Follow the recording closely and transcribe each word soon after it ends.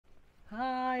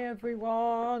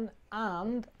everyone,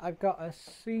 and I've got a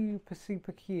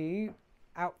super cute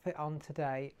outfit on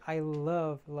today. I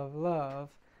love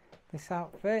this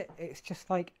outfit. It's just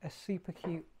like a super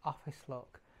cute office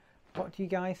look. What do you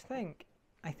guys think?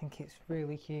 I think it's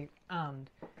really cute and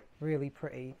really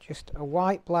pretty. Just a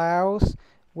white blouse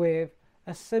with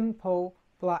a simple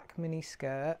black mini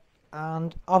skirt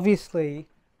and obviously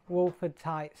Wolford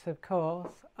tights, of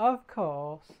course.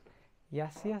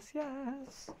 Yes.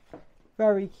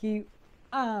 Very cute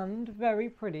and very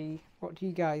pretty. What do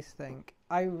you guys think?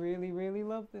 I really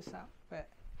love this outfit.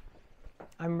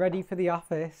 I'm ready for the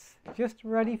office. Just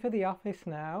ready for the office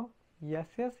now. Yes.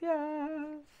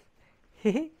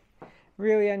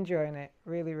 Really enjoying it.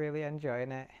 Really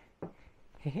enjoying it.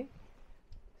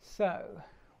 So,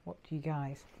 what do you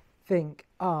guys think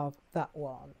of that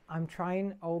one? I'm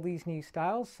trying all these new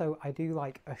styles, so I do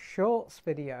like a shorts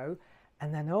video,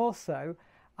 and then also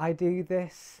I do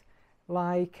this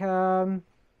like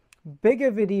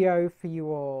bigger video for you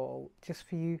all, just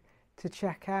for you to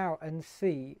check out and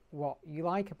see what you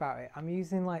like about it. I'm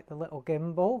using like the little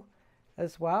gimbal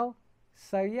as well,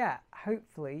 so yeah,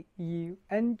 hopefully you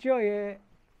enjoy it.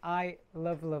 I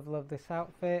love this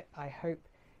outfit. I hope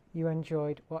you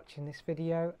enjoyed watching this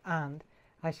video, and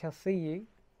I shall see you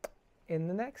in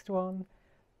the next one.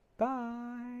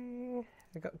 Bye.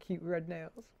 I got cute red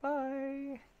nails.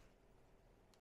 Bye.